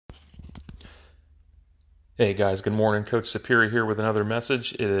Hey guys, good morning. Coach Superior here with another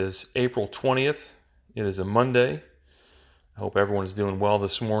message. It is April 20th. It is a Monday. I hope everyone is doing well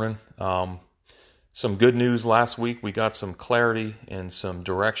this morning. Some good news last week. We got some clarity and some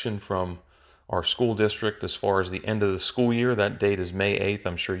direction from our school district as far as the end of the school year. That date is May 8th.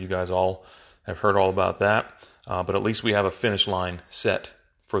 I'm sure you guys all have heard all about that. But at least we have a finish line set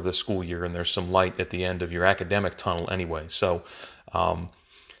for the school year, and there's some light at the end of your academic tunnel anyway. So,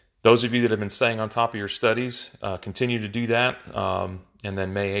 those of you that have been staying on top of your studies, continue to do that. And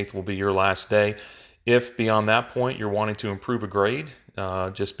then May 8th will be your last day. If beyond that point you're wanting to improve a grade,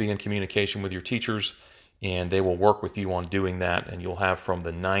 just be in communication with your teachers and they will work with you on doing that. And you'll have from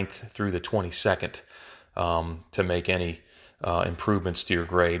the 9th through the 22nd to make any improvements to your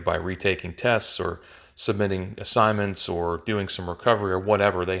grade by retaking tests or submitting assignments or doing some recovery or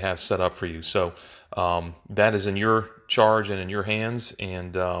whatever they have set up for you. So that is in your charge and in your hands,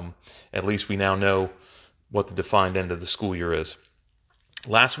 and at least we now know what the defined end of the school year is.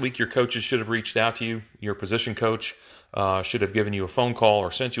 Last week, your coaches should have reached out to you. Your position coach should have given you a phone call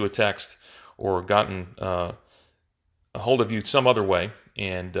or sent you a text or gotten a hold of you some other way,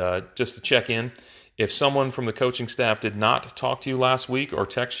 and just to check in. If someone from the coaching staff did not talk to you last week or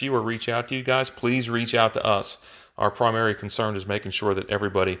text you or reach out to you guys, please reach out to us. Our primary concern is making sure that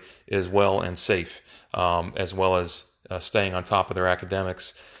everybody is well and safe, as well as staying on top of their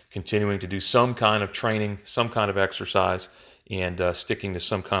academics, continuing to do some kind of training, some kind of exercise, and sticking to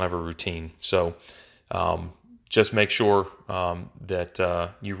some kind of a routine. So just make sure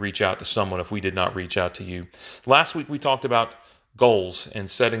that you reach out to someone if we did not reach out to you. Last week we talked about goals and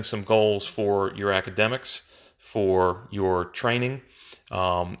setting some goals for your academics, for your training,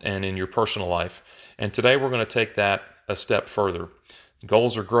 and in your personal life. And today we're going to take that a step further.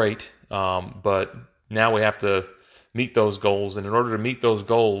 Goals are great, but now we have to meet those goals. And in order to meet those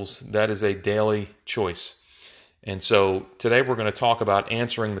goals, that is a daily choice. And so today we're going to talk about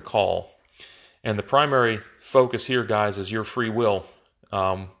answering the call. And the primary focus here, guys, is your free will.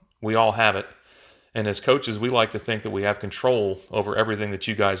 We all have it. And as coaches, we like to think that we have control over everything that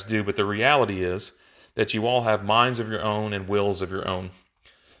you guys do. But the reality is that you all have minds of your own and wills of your own.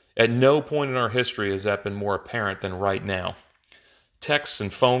 At no point in our history has that been more apparent than right now. Texts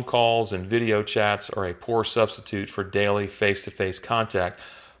and phone calls and video chats are a poor substitute for daily face-to-face contact,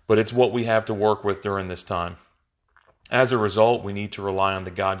 but it's what we have to work with during this time. As a result, we need to rely on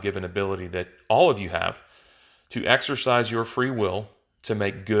the God-given ability that all of you have to exercise your free will to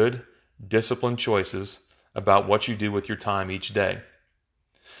make good, disciplined choices about what you do with your time each day.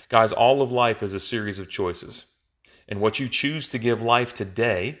 Guys, all of life is a series of choices. And what you choose to give life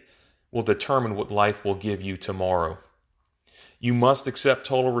today will determine what life will give you tomorrow. You must accept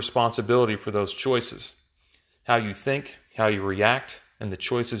total responsibility for those choices. How you think, how you react, and the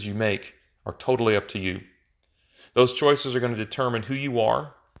choices you make are totally up to you. Those choices are going to determine who you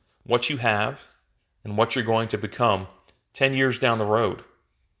are, what you have, and what you're going to become 10 years down the road.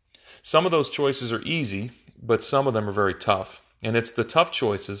 Some of those choices are easy, but some of them are very tough. And it's the tough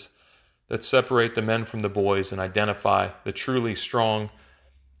choices that separate the men from the boys and identify the truly strong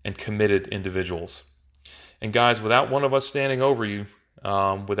and committed individuals. And guys, without one of us standing over you,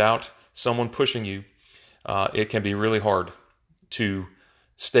 without someone pushing you, it can be really hard to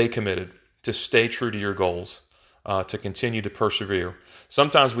stay committed, to stay true to your goals, to continue to persevere.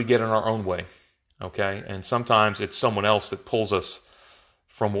 Sometimes we get in our own way, okay? And sometimes it's someone else that pulls us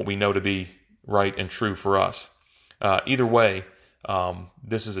from what we know to be right and true for us. Either way,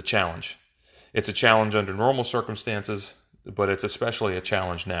 this is a challenge. It's a challenge under normal circumstances, but it's especially a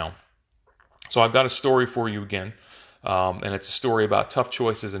challenge now. So I've got a story for you again, and it's a story about tough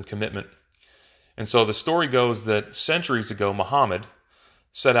choices and commitment. And so the story goes that centuries ago, Muhammad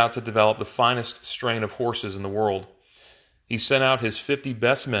set out to develop the finest strain of horses in the world. He sent out his 50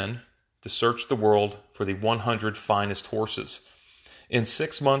 best men to search the world for the 100 finest horses. In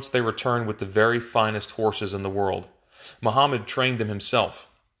 6 months, they returned with the very finest horses in the world. Muhammad trained them himself.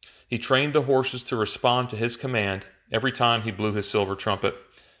 He trained the horses to respond to his command every time he blew his silver trumpet.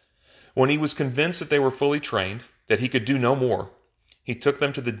 When he was convinced that they were fully trained, that he could do no more, he took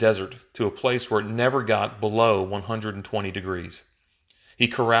them to the desert, to a place where it never got below 120 degrees. He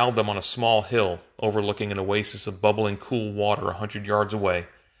corralled them on a small hill overlooking an oasis of bubbling cool water 100 yards away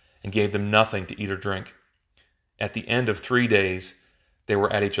and gave them nothing to eat or drink. At the end of 3 days, they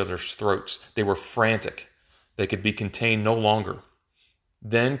were at each other's throats. They were frantic. They could be contained no longer.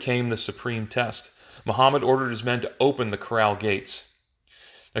 Then came the supreme test. Muhammad ordered his men to open the corral gates.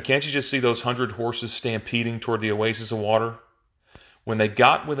 Now, can't you just see those 100 horses stampeding toward the oasis of water? When they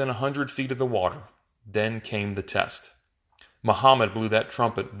got within 100 feet of the water, then came the test. Muhammad blew that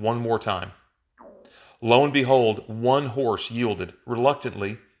trumpet one more time. Lo and behold, one horse yielded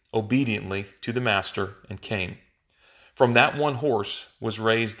reluctantly, obediently to the master and came. From that one horse was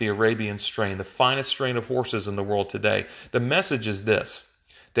raised the Arabian strain, the finest strain of horses in the world today. The message is this,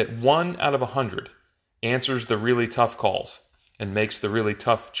 that 1 out of 100 answers the really tough calls and makes the really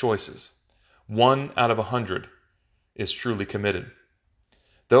tough choices. 1 out of 100 is truly committed.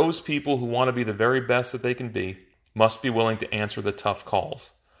 Those people who want to be the very best that they can be must be willing to answer the tough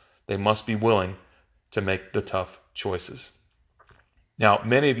calls. They must be willing to make the tough choices. Now,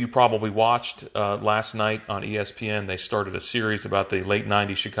 many of you probably watched last night on ESPN. They started a series about the late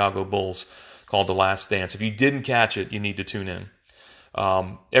 90s Chicago Bulls called The Last Dance. If you didn't catch it, you need to tune in.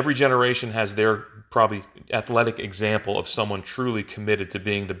 Every generation has their probably athletic example of someone truly committed to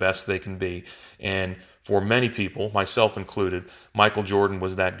being the best they can be. And for many people, myself included, Michael Jordan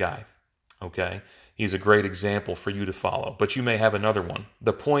was that guy. Okay? He's a great example for you to follow. But you may have another one.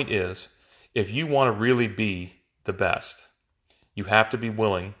 The point is, if you want to really be the best, you have to be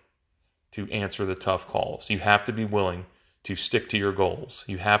willing to answer the tough calls. You have to be willing to stick to your goals.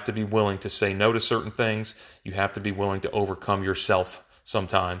 You have to be willing to say no to certain things. You have to be willing to overcome yourself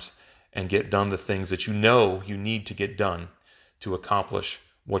sometimes and get done the things that you know you need to get done to accomplish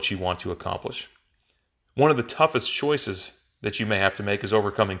what you want to accomplish. One of the toughest choices that you may have to make is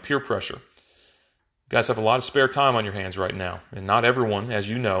overcoming peer pressure. You guys have a lot of spare time on your hands right now, and not everyone, as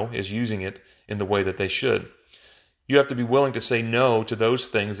you know, is using it in the way that they should. You have to be willing to say no to those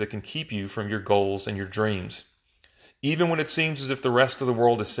things that can keep you from your goals and your dreams. Even when it seems as if the rest of the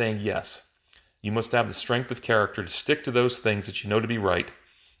world is saying yes, you must have the strength of character to stick to those things that you know to be right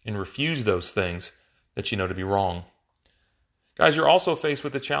and refuse those things that you know to be wrong. Guys, you're also faced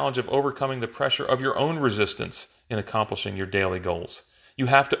with the challenge of overcoming the pressure of your own resistance in accomplishing your daily goals. You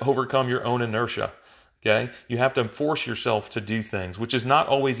have to overcome your own inertia. Okay? You have to force yourself to do things, which is not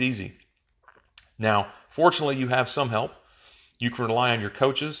always easy. Now, fortunately, you have some help. You can rely on your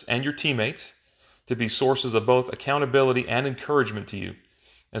coaches and your teammates to be sources of both accountability and encouragement to you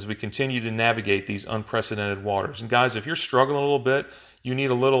as we continue to navigate these unprecedented waters. And guys, if you're struggling a little bit, you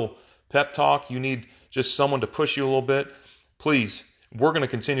need a little pep talk, you need just someone to push you a little bit, please, we're going to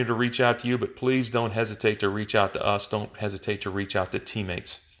continue to reach out to you, but please don't hesitate to reach out to us. Don't hesitate to reach out to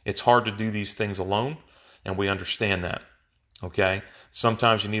teammates. It's hard to do these things alone, and we understand that. Okay?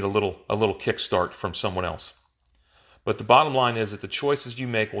 Sometimes you need a little kickstart from someone else. But the bottom line is that the choices you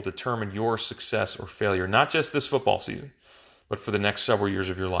make will determine your success or failure, not just this football season, but for the next several years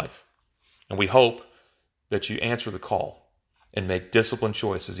of your life. And we hope that you answer the call and make disciplined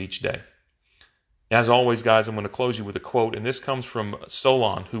choices each day. As always, guys, I'm going to close you with a quote, and this comes from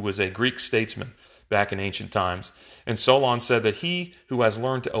Solon, who was a Greek statesman back in ancient times. And Solon said that he who has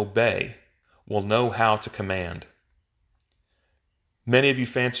learned to obey will know how to command. Many of you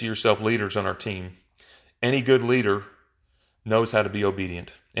fancy yourself leaders on our team. Any good leader knows how to be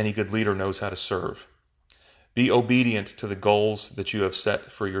obedient. Any good leader knows how to serve. Be obedient to the goals that you have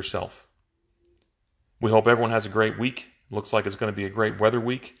set for yourself. We hope everyone has a great week. Looks like it's going to be a great weather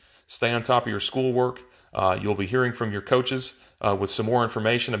week. Stay on top of your schoolwork. You'll be hearing from your coaches with some more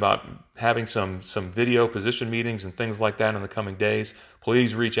information about having some video position meetings and things like that in the coming days.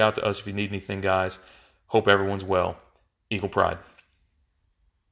 Please reach out to us if you need anything, guys. Hope everyone's well. Eagle Pride.